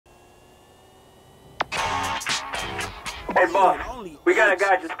Hey, boss, we got a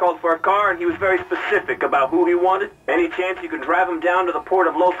guy just called for a car, and he was very specific about who he wanted. Any chance you can drive him down to the port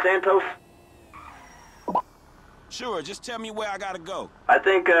of Los Santos? Sure, just tell me where I gotta go. I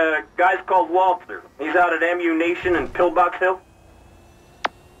think guy's called Walter. He's out at MU Nation and Pillbox Hill.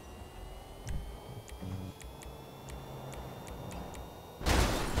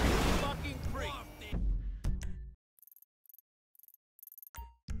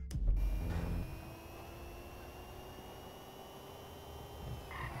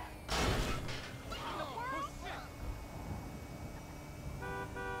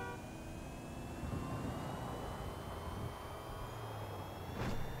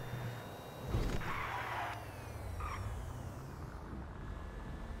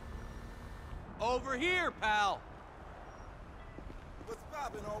 Over here, pal. What's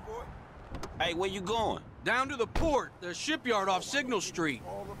poppin', old boy? Hey, where you going? Down to the port, the shipyard off Signal Street.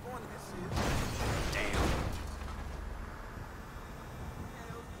 All up on this shit. Damn.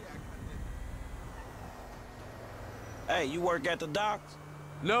 Hell yeah, Hey, you work at the docks?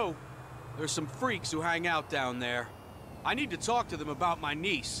 No, there's some freaks who hang out down there. I need to talk to them about my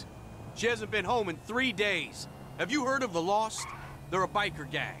niece. She hasn't been home in 3 days. Have you heard of the Lost? They're a biker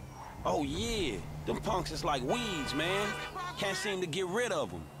gang. Oh, yeah. Them punks is like weeds, man. Can't seem to get rid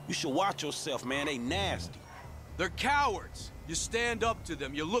of them. You should watch yourself, man. They nasty. They're cowards. You stand up to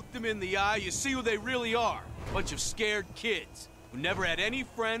them, you look them in the eye, you see who they really are. Bunch of scared kids who never had any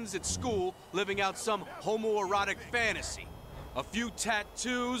friends at school, living out some homoerotic fantasy. A few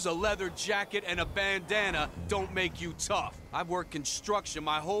tattoos, a leather jacket, and a bandana don't make you tough. I've worked construction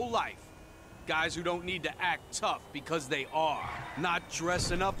my whole life. Guys who don't need to act tough because they are. Not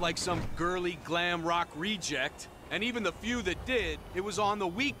dressing up like some girly glam rock reject. And even the few that did, it was on the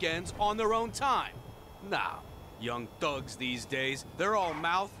weekends on their own time. Nah, young thugs these days, they're all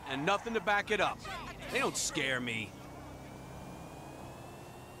mouth and nothing to back it up. They don't scare me.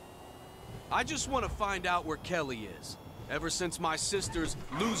 I just want to find out where Kelly is. Ever since my sister's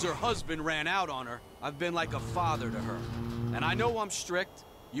loser husband ran out on her, I've been like a father to her. And I know I'm strict.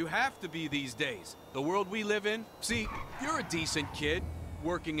 You have to be these days. The world we live in. See, you're a decent kid,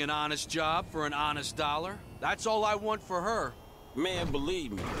 working an honest job for an honest dollar. That's all I want for her. Man,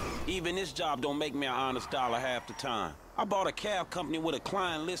 believe me, even this job don't make me an honest dollar half the time. I bought a cab company with a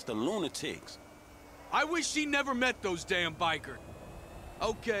client list of lunatics. I wish she never met those damn bikers.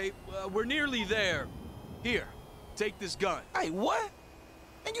 Okay, we're nearly there. Here, take this gun. Hey, what?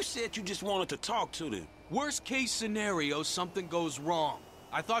 And you said you just wanted to talk to them. Worst case scenario, something goes wrong.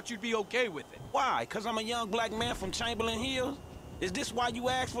 I thought you'd be okay with it. Why? 'Cause I'm a young black man from Chamberlain Hills? Is this why you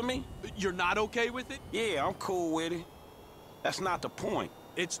asked for me? You're not okay with it? Yeah, I'm cool with it. That's not the point.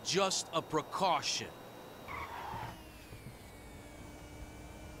 It's just a precaution.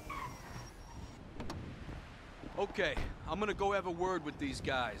 Okay, I'm gonna go have a word with these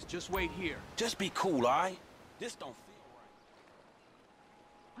guys. Just wait here. Just be cool, all right? This don't feel right.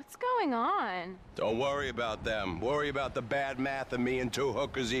 What's going on? Don't worry about them. Worry about the bad math of me and 2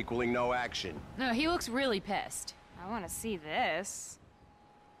 hookers equaling no action. No, he looks really pissed. I want to see this.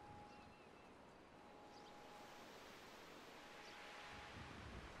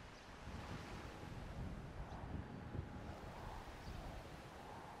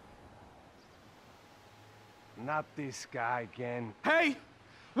 Not this guy again. Hey!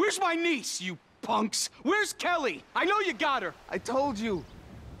 Where's my niece, you punks? Where's Kelly? I know you got her. I told you.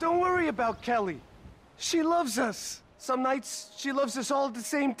 Don't worry about Kelly. She loves us. Some nights, she loves us all at the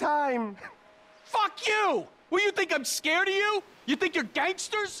same time. Fuck you! Well, you think I'm scared of you? You think you're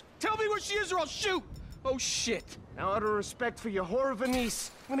gangsters? Tell me where she is or I'll shoot! Oh, shit. Now, out of respect for your whore of a niece,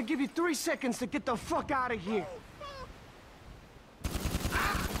 I'm gonna give you 3 seconds to get the fuck out of here.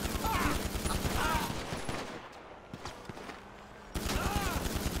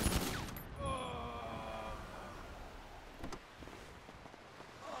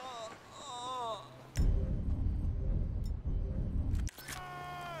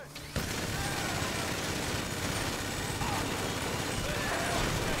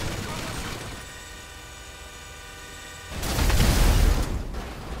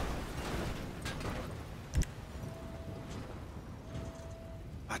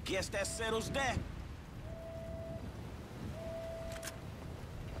 I guess that settles that.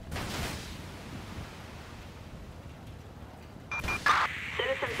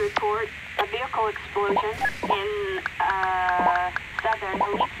 Citizens report a vehicle explosion in, southern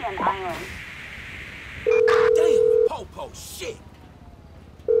Elysian Island. Damn, Popo, shit!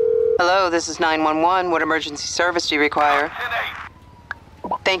 Hello, this is 911. What emergency service do you require?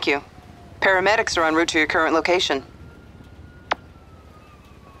 Thank you. Paramedics are en route to your current location.